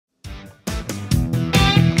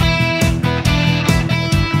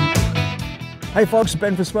Hey folks,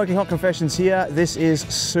 Ben from Smoking Hot Confessions here. This is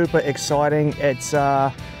super exciting. It's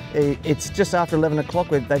just after 11 o'clock.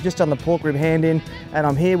 They've just done the pork rib hand in, and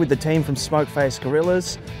I'm here with the team from Smokeface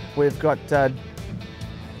Grillahs. We've got,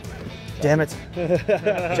 damn it,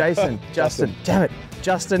 Jason, Justin, damn it,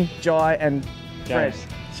 Justin, Jai, and Fred.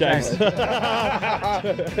 James.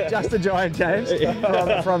 Justin, Jai, and James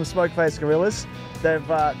from Smokeface Grillahs.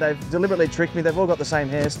 They've deliberately tricked me. They've all got the same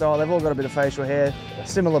hairstyle. They've all got a bit of facial hair,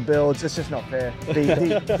 similar builds. It's just not fair.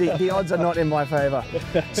 The odds are not in my favour.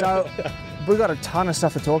 So we've got a ton of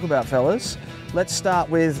stuff to talk about, fellas. Let's start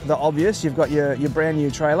with the obvious. You've got your brand new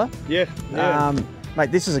trailer. Yeah.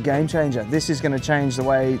 Mate, this is a game changer. This is going to change the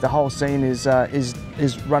way the whole scene is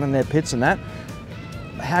running their pits and that.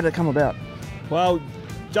 How did it come about? Well,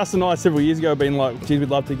 Justin and I several years ago have been like, geez, we'd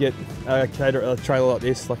love to get a trailer like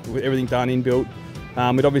this, like with everything done inbuilt.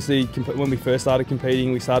 We'd obviously, when we first started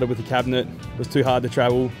competing, we started with a cabinet. It was too hard to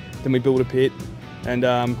travel. Then we built a pit, and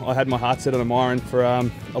I had my heart set on a Myron for a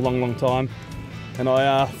long, long time. And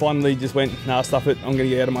I finally just went, nah, stuff it, I'm going to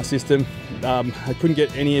get out of my system. I couldn't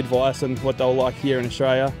get any advice on what they were like here in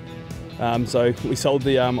Australia. So we sold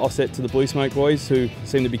the offset to the Blue Smoke boys, who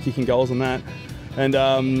seem to be kicking goals on that. And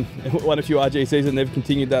won a few RGCs, and they've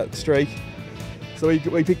continued that streak. So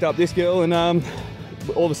we picked up this girl, and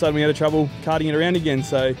all of a sudden we had trouble carting it around again.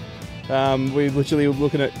 So we literally were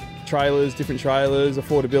looking at trailers, different trailers,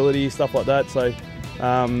 affordability, stuff like that. So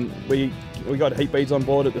we got Heatbeads on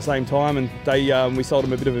board at the same time, and we sold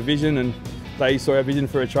them a bit of a vision, and they saw our vision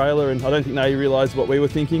for a trailer, and I don't think they realised what we were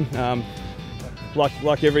thinking.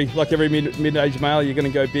 Like every mid-aged male, you're going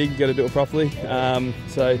to go big, you got to do it properly.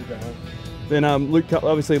 Then Luke,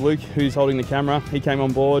 who's holding the camera, he came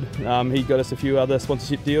on board. He got us a few other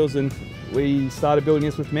sponsorship deals, and we started building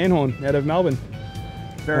this with Manhorne out of Melbourne.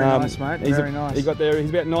 Very nice, mate. Very nice. He got there. He's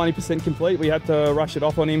about 90% complete. We had to rush it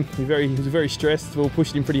off on him. He was very stressed. We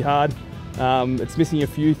pushed him pretty hard. It's missing a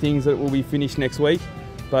few things that will be finished next week,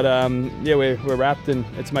 but yeah, we're wrapped, and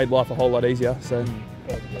it's made life a whole lot easier. So.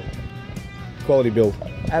 Quality build.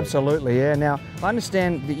 Absolutely, yeah. Now, I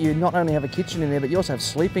understand that you not only have a kitchen in there, but you also have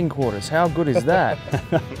sleeping quarters. How good is that?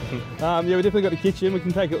 Yeah, we definitely got a kitchen. We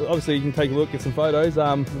can obviously you can take a look at some photos.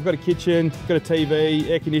 We've got a kitchen, got a TV,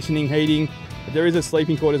 air conditioning, heating. There is a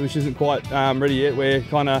sleeping quarters which isn't quite ready yet. We're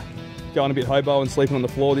kind of going a bit hobo and sleeping on the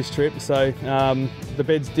floor this trip. So the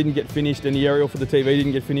beds didn't get finished, and the aerial for the TV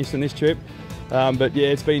didn't get finished on this trip. But yeah,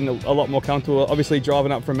 it's been a lot more comfortable. Obviously,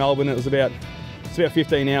 driving up from Melbourne, it's about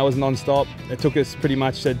 15 hours non-stop. It took us pretty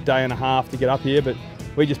much a day and a half to get up here, but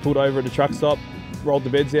we just pulled over at a truck stop, rolled the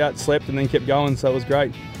beds out, slept, and then kept going, so it was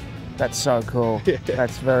great. That's so cool. Yeah.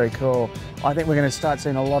 That's very cool. I think we're going to start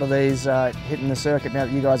seeing a lot of these hitting the circuit now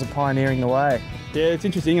that you guys are pioneering the way. Yeah, it's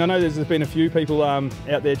interesting. I know there's been a few people out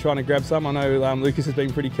there trying to grab some. I know Lucas has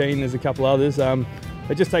been pretty keen. There's a couple others.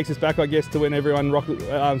 It just takes us back, I guess, to when everyone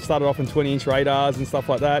started off on 20-inch radars and stuff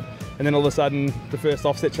like that. And then all of a sudden, the first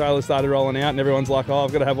offset trailers started rolling out, and everyone's like, oh,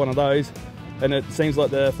 I've got to have one of those. And it seems like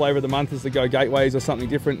the flavour of the month is to go gateways or something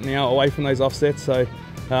different now, away from those offsets. So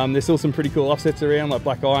there's still some pretty cool offsets around, like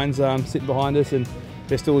Black Irons sitting behind us, and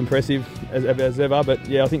they're still impressive as ever. But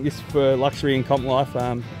yeah, I think this for luxury and comp life,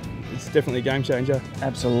 it's definitely a game changer.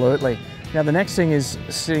 Absolutely. Now the next thing is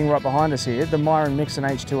sitting right behind us here, the Myron Mixon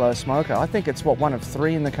H2O smoker. I think it's, what, one of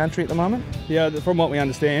 3 in the country at the moment? Yeah, from what we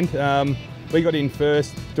understand. We got in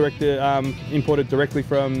first, imported directly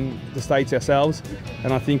from the States ourselves,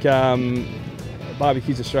 and I think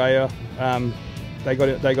BBQ's Australia, they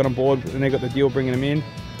got on board, and they got the deal bringing them in.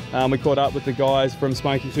 We caught up with the guys from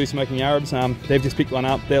Smoking Arabs. They've just picked one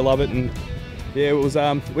up, they love it, and yeah, it was.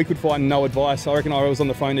 We could find no advice. I reckon I was on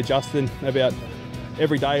the phone to Justin about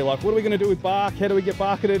every day, like, what are we going to do with bark? How do we get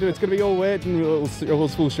bark out of it? It's going to be all wet, and it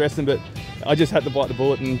was full stressing, but I just had to bite the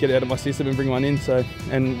bullet and get it out of my system and bring one in. So,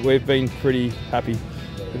 and we've been pretty happy.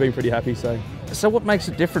 So what makes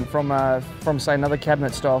it different from say another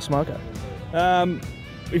cabinet style smoker?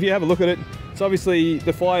 If you have a look at it, it's obviously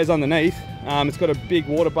the fire's underneath. It's got a big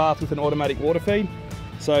water bath with an automatic water feed.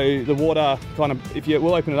 So the water kind of,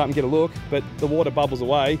 we'll open it up and get a look, but the water bubbles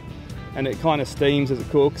away, and it kind of steams as it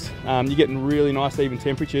cooks. You're getting really nice even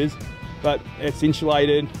temperatures, but it's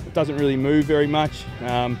insulated. It doesn't really move very much.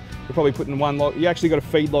 You're probably putting one log. You actually got to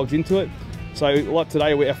feed logs into it. So like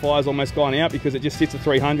today, our fire's almost gone out because it just sits at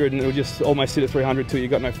 300, and it'll just almost sit at 300 till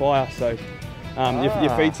you've got no fire. So you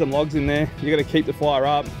feed some logs in there. You got to keep the fire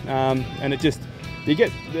up, and it just you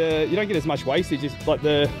don't get as much wastage. Just like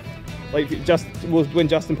when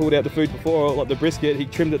Justin pulled out the food before, like the brisket, he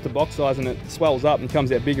trimmed it to box size, and it swells up and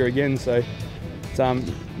comes out bigger again. So it's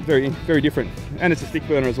very, very different, and it's a stick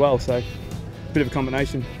burner as well. So bit of a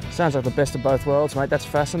combination. Sounds like the best of both worlds, mate. That's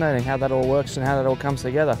fascinating how that all works and how that all comes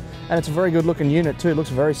together. And it's a very good looking unit too. It looks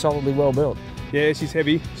very solidly well built. Yeah, she's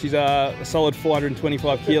heavy. She's a solid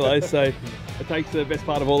 425 kilos, so it takes the best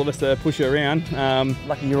part of all of us to push her around.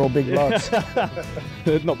 Lucky you're all big blokes.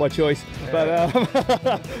 Not by choice,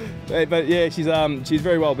 but yeah, she's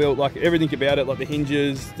very well built. Like everything about it, like the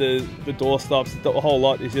hinges, the door stops, the whole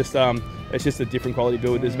lot is just it's just a different quality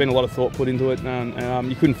build. There's been a lot of thought put into it, and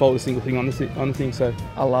you couldn't fault a single thing on the thing. So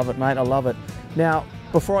I love it, mate. I love it. Now,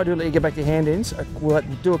 before I do let you get back to hand-ins, we'll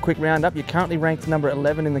do a quick roundup. You're currently ranked number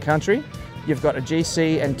 11 in the country. You've got a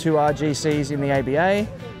GC and 2 RGCs in the ABA.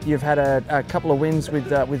 You've had a couple of wins with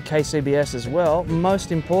KCBS as well.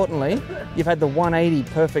 Most importantly, you've had the 180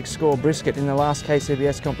 perfect score brisket in the last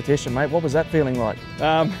KCBS competition, mate. What was that feeling like?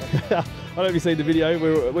 I don't know if you've seen the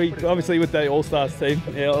video. We obviously with the All-Stars team.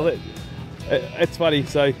 Yeah, it's funny.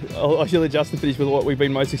 So I should let Justin finish with what we've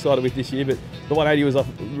been most excited with this year. But the 180 was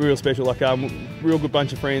real special. Like real good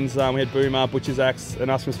bunch of friends. We had Boomer, Butcher's Axe, and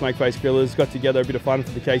us from Smokeface Grillahs. Got together, a bit of fun for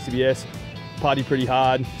the KCBS. Partied pretty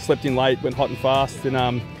hard, slept in late, went hot and fast, and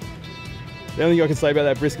the only thing I can say about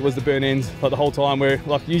that brisket was the burn ends. Like the whole time, where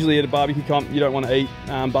like usually at a barbecue comp you don't want to eat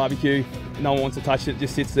barbecue, no one wants to touch it, it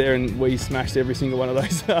just sits there, and we smashed every single one of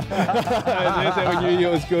those. That's how we knew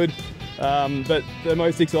it was good. But the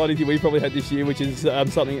most exciting thing we probably had this year, which is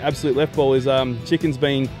something absolute left ball, is chicken's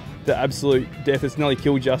been the absolute death. It's nearly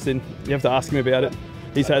killed Justin. You have to ask him about it.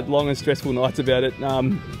 He's had long and stressful nights about it.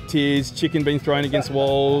 Tears, chicken being thrown against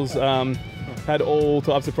walls. Had all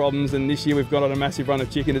types of problems, and this year we've got on a massive run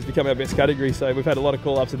of chicken. It's become our best category, so we've had a lot of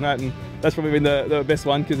call-ups in that, and that's probably been the best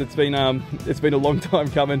one, because it's been a long time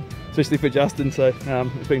coming, especially for Justin, so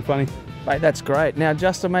it's been funny. Mate, that's great. Now,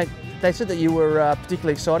 Justin, mate, they said that you were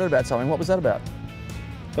particularly excited about something. What was that about?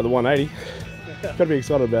 For the 180. Got to be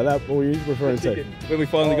excited about that. What were you referring to? When we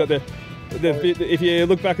finally got the bit, if you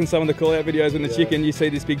look back on some of the call-out videos when the chicken, you see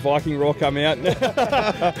this big Viking roar come out.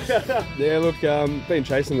 Yeah, look, been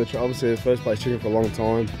chasing obviously the first place chicken for a long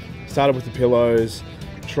time. Started with the pillows,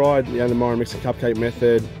 tried the Myron Mixon cupcake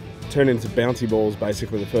method, turned into bouncy balls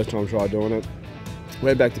basically the first time I tried doing it.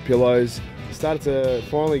 Went back to pillows, started to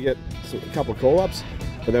finally get a couple of call-ups,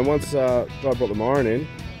 but then once I brought the Myron in,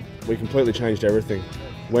 we completely changed everything.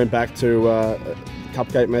 Went back to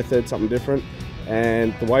cupcake method, something different.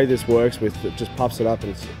 And the way this works with it just puffs it up,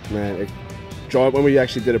 and it's, man, when we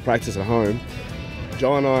actually did a practice at home,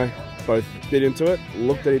 Joe and I both bit into it,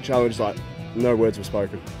 looked at each other, and just like, no words were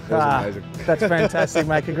spoken. It was amazing. That's fantastic,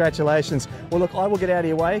 mate. Congratulations. Well, look, I will get out of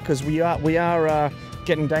your way, because we are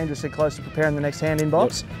getting dangerously close to preparing the next hand-in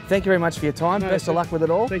box. Yep. Thank you very much for your time. Best of luck with it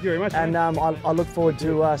all. Thank you very much, and I look forward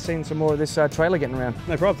to seeing some more of this trailer getting around.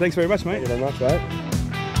 No problem. Thanks very much, mate. Thank you very much, mate.